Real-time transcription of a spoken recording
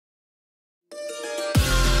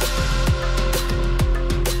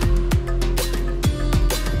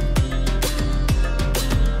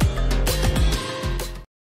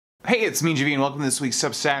Hey, it's me, JV, and welcome to this week's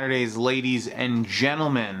Sub Saturdays, ladies and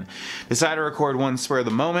gentlemen. Decided to record one spur of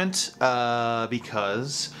the moment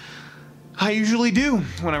because I usually do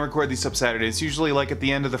when I record these Sub Saturdays. Usually, like at the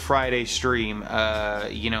end of the Friday stream,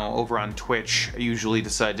 over on Twitch, I usually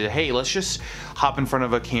decide to, hey, let's just hop in front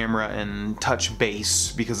of a camera and touch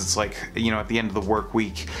base because it's like, at the end of the work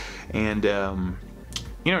week, and it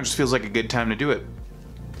just feels like a good time to do it.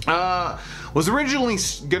 Was originally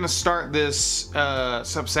gonna start this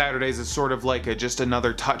Sub Saturdays as sort of like just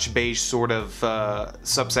another touch base sort of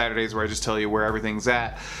Sub Saturdays where I just tell you where everything's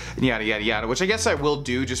at and yada yada yada, which I guess I will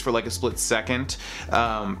do just for like a split second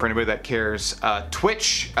for anybody that cares.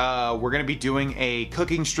 Twitch, we're gonna be doing a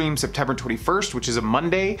cooking stream September 21st, which is a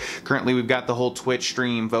Monday. Currently we've got the whole Twitch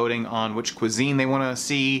stream voting on which cuisine they want to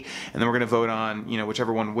see, and then we're gonna vote on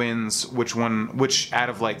whichever one wins, which out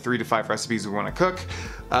of like 3 to 5 recipes we want to cook.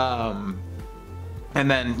 And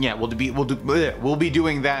then, yeah, we'll be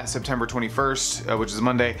doing that September 21st, which is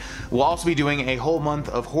Monday. We'll also be doing a whole month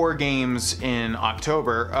of horror games in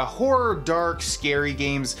October. Horror, dark, scary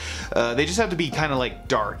games. They just have to be kind of like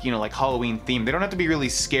dark, like Halloween themed. They don't have to be really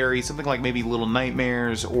scary. Something like maybe Little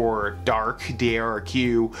Nightmares or Dark,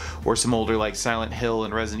 DARQ, or some older like Silent Hill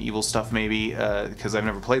and Resident Evil stuff maybe, because I've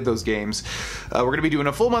never played those games. We're going to be doing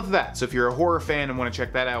a full month of that. So if you're a horror fan and want to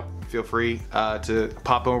check that out, feel free to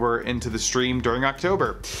pop over into the stream during October.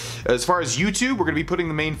 As far as YouTube, we're going to be putting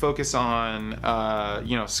the main focus on,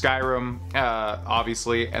 Skyrim,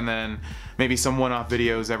 obviously, and then maybe some one-off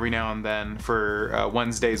videos every now and then for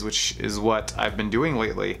Wednesdays, which is what I've been doing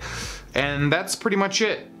lately. And that's pretty much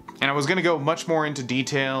it. And I was going to go much more into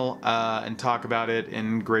detail and talk about it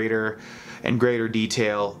in greater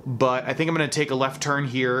detail, but I think I'm going to take a left turn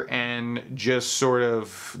here and just sort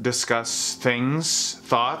of discuss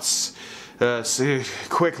thoughts,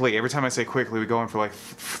 quickly. Every time I say quickly, we go on for like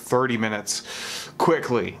 30 minutes.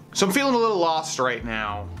 Quickly. So I'm feeling a little lost right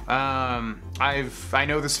now. I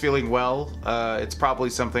know this feeling well. It's probably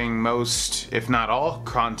something most, if not all,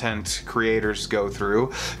 content creators go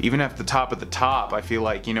through. Even at the top of the top, I feel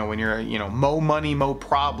like, when you're, mo money, mo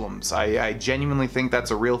problems. I genuinely think that's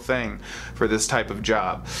a real thing for this type of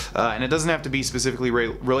job. And it doesn't have to be specifically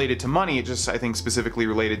related to money. It just, I think, specifically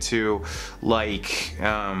related to, like,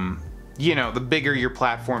 the bigger your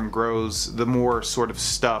platform grows, the more sort of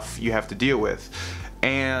stuff you have to deal with.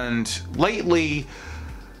 And lately,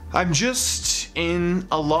 I'm just in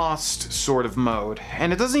a lost sort of mode.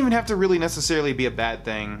 And it doesn't even have to really necessarily be a bad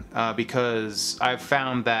thing, because I've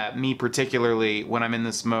found that me particularly, when I'm in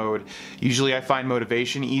this mode, usually I find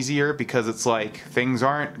motivation easier because it's like things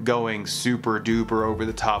aren't going super duper over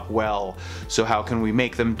the top well. So how can we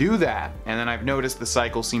make them do that? And then I've noticed the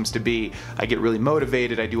cycle seems to be, I get really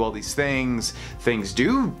motivated, I do all these things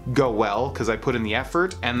do go well because I put in the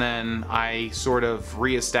effort, and then I sort of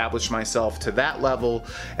reestablish myself to that level,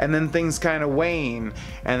 and then things kind of wane,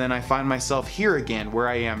 and then I find myself here again where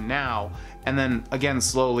I am now, and then again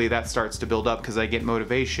slowly that starts to build up because I get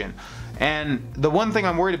motivation. And the one thing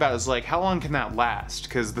I'm worried about is like, how long can that last?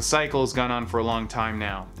 Because the cycle has gone on for a long time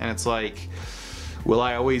now, and it's like, will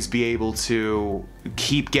I always be able to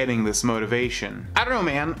keep getting this motivation? I don't know,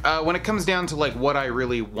 man. When it comes down to like what I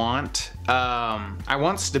really want, I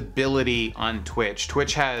want stability on Twitch.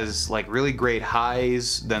 Twitch has like really great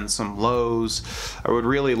highs, then some lows. I would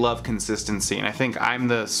really love consistency, and I think I'm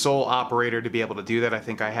the sole operator to be able to do that. I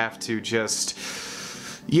think I have to just,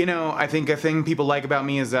 I think a thing people like about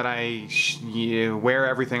me is that I wear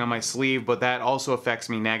everything on my sleeve, but that also affects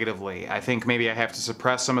me negatively. I think maybe I have to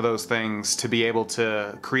suppress some of those things to be able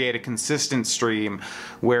to create a consistent stream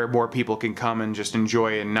where more people can come and just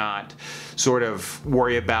enjoy and not sort of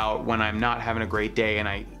worry about when I'm not having a great day and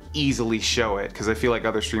I easily show it, because I feel like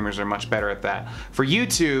other streamers are much better at that. For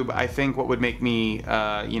YouTube, I think what would make me,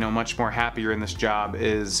 much more happier in this job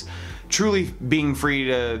is truly being free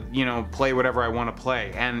to, play whatever I want to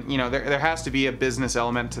play. And, there has to be a business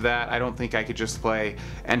element to that. I don't think I could just play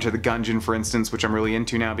Enter the Gungeon, for instance, which I'm really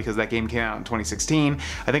into now because that game came out in 2016.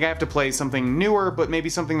 I think I have to play something newer, but maybe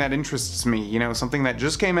something that interests me, something that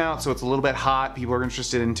just came out, so it's a little bit hot, people are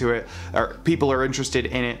interested into it, or people are interested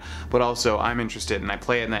in it, but also I'm interested, and I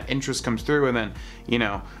play it, and that interest comes through, and then,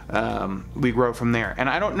 we grow from there. And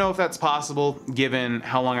I don't know if that's possible given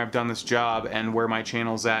how long I've done this job and where my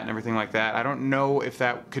channel's at and everything like that. I don't know if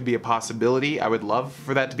that could be a possibility. I would love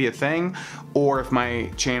for that to be a thing, or if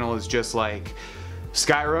my channel is just like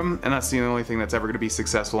Skyrim and that's the only thing that's ever going to be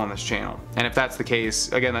successful on this channel. And if that's the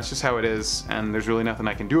case, again, that's just how it is, and there's really nothing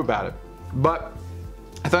I can do about it. But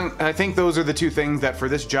I think those are the two things that for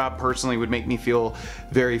this job personally would make me feel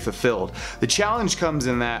very fulfilled. The challenge comes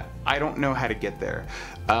in that I don't know how to get there.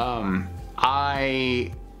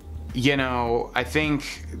 I you know, I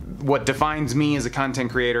think what defines me as a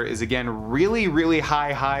content creator is, again, really, really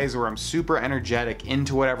high highs where I'm super energetic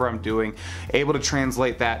into whatever I'm doing, able to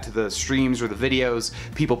translate that to the streams or the videos.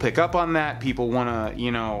 People pick up on that. People want to,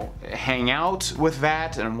 you know, hang out with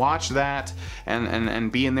that and watch that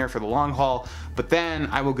and be in there for the long haul. But then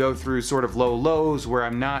I will go through sort of low lows where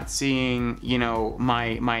I'm not seeing, you know,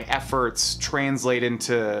 my efforts translate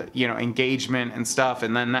into, you know, engagement and stuff,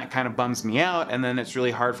 and then that kind of bums me out, and then it's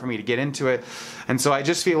really hard for me to get into it. And so I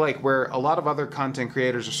just feel like where a lot of other content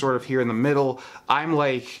creators are sort of here in the middle, I'm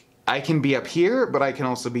like, I can be up here, but I can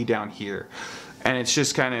also be down here. And it's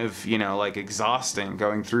just kind of, you know, like exhausting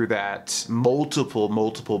going through that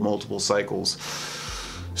multiple cycles.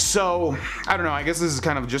 So, I don't know, I guess this is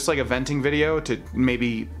kind of just like a venting video to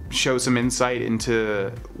maybe show some insight into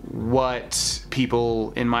what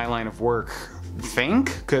people in my line of work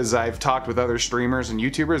think, because I've talked with other streamers and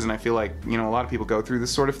YouTubers, and I feel like, you know, a lot of people go through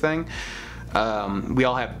this sort of thing. We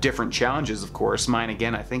all have different challenges, of course. Mine,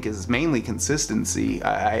 again, I think is mainly consistency.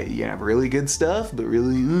 I you know, really good stuff, but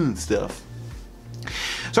really stuff.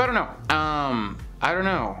 So I don't know.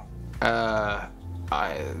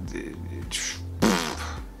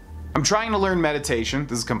 I'm trying to learn meditation.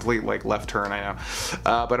 This is a complete like left turn, I know.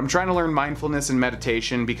 But I'm trying to learn mindfulness and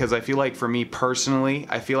meditation because I feel like for me personally,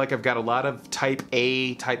 I feel like I've got a lot of type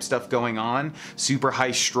A type stuff going on, super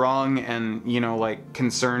high strung and, you know, like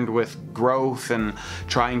concerned with growth and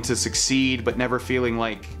trying to succeed, but never feeling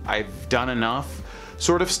like I've done enough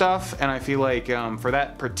sort of stuff. And I feel like for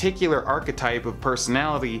that particular archetype of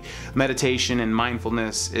personality, meditation and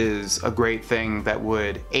mindfulness is a great thing that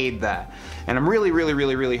would aid that. And I'm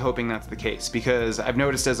really hoping that's the case, because I've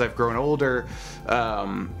noticed as I've grown older,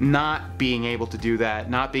 not being able to do that,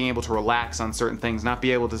 not being able to relax on certain things, not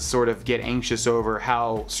be able to sort of get anxious over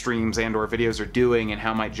how streams and or videos are doing and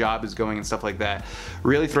how my job is going and stuff like that,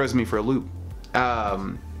 really throws me for a loop.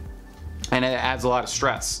 And it adds a lot of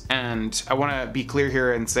stress. And I want to be clear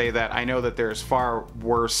here and say that I know that there's far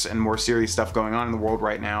worse and more serious stuff going on in the world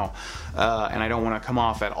right now, and I don't want to come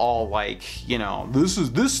off at all like, you know,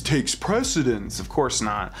 this takes precedence. Of course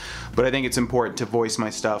not. But I think it's important to voice my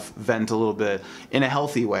stuff, vent a little bit in a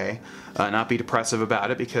healthy way, not be depressive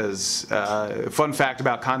about it, because fun fact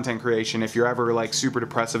about content creation, if you're ever like super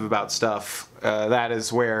depressive about stuff, that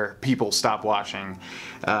is where people stop watching,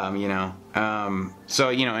 you know. So,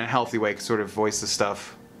 you know, in a healthy way, sort of voice the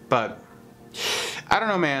stuff. But I don't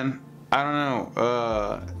know, man. I don't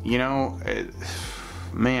know. You know,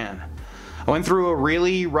 man, I went through a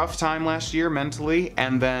really rough time last year mentally,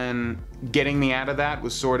 and then getting me out of that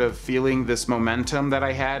was sort of feeling this momentum that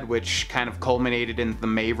I had, which kind of culminated in the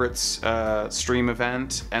Maveritt's stream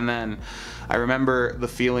event. And then I remember the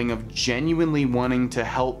feeling of genuinely wanting to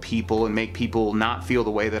help people and make people not feel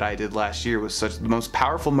the way that I did last year was such the most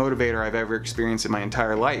powerful motivator I've ever experienced in my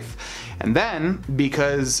entire life. And then,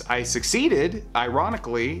 because I succeeded,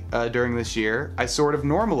 ironically, during this year, I sort of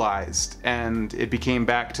normalized, and it became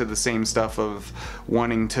back to the same stuff of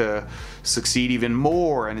wanting to succeed even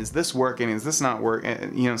more, and is this working, is this not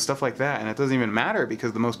working, you know, stuff like that. And it doesn't even matter,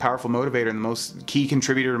 because the most powerful motivator and the most key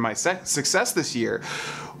contributor to my success this year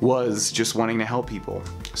was just wanting to help people.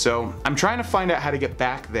 So I'm trying to find out how to get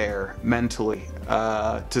back there mentally,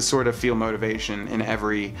 to sort of feel motivation in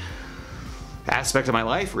every aspect of my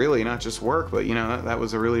life, really, not just work, but, you know, that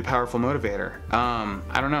was a really powerful motivator.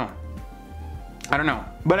 I don't know.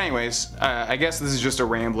 But anyways, I guess this is just a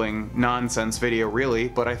rambling nonsense video, really,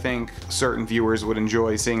 but I think certain viewers would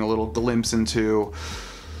enjoy seeing a little glimpse into,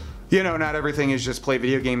 you know, not everything is just play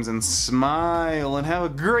video games and smile and have a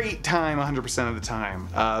great time 100% of the time.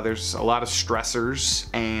 There's a lot of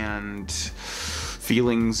stressors and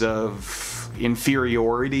feelings of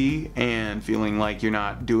inferiority and feeling like you're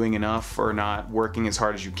not doing enough or not working as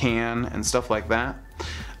hard as you can and stuff like that.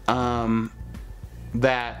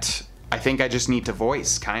 That I think I just need to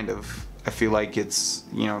voice, kind of. I feel like it's,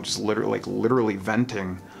 you know, just literally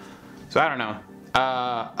venting. So I don't know.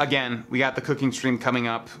 Again, we got the cooking stream coming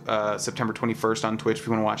up September 21st on Twitch if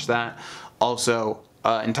you want to watch that. Also,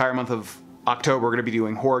 entire month of October, we're going to be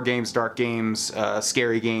doing horror games, dark games,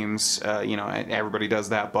 scary games. You know, everybody does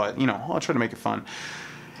that, but, you know, I'll try to make it fun.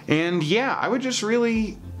 And yeah, I would just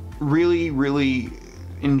really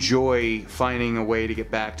enjoy finding a way to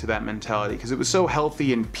get back to that mentality, because it was so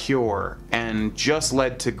healthy and pure and just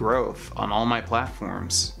led to growth on all my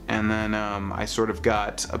platforms. And then I sort of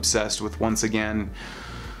got obsessed with, once again,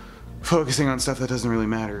 focusing on stuff that doesn't really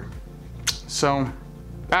matter. So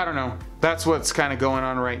I don't know. That's what's kind of going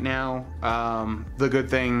on right now. The good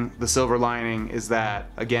thing, the silver lining, is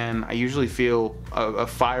that, again, I usually feel a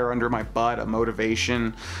fire under my butt, a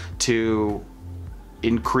motivation to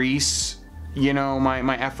increase, you know,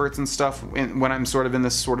 my efforts and stuff when I'm sort of in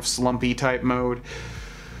this sort of slumpy type mode.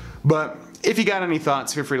 But if you got any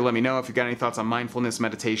thoughts, feel free to let me know. If you got any thoughts on mindfulness,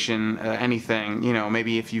 meditation, anything, you know,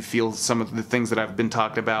 maybe if you feel some of the things that I've been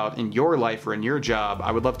talked about in your life or in your job,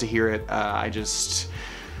 I would love to hear it. I just,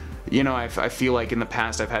 you know, I feel like in the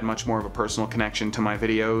past I've had much more of a personal connection to my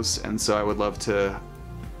videos, and so I would love to,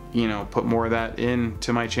 you know, put more of that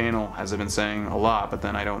into my channel, as I've been saying a lot, but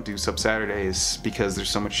then I don't do sub Saturdays because there's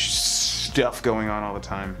so much stuff going on all the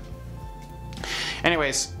time.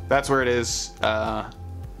 Anyways, that's where it is.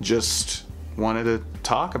 Just wanted to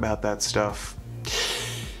talk about that stuff.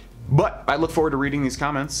 But I look forward to reading these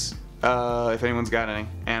comments, if anyone's got any.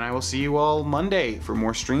 And I will see you all Monday for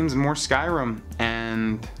more streams and more Skyrim.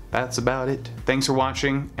 And that's about it. Thanks for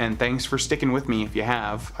watching, and thanks for sticking with me if you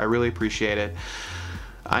have. I really appreciate it.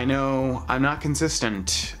 I know I'm not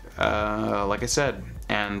consistent, like I said,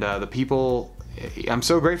 and the people, I'm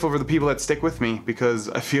so grateful for the people that stick with me, because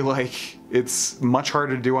I feel like it's much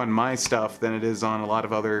harder to do on my stuff than it is on a lot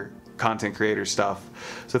of other content creator stuff.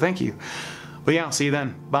 So thank you. But yeah, I'll see you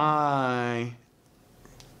then. Bye.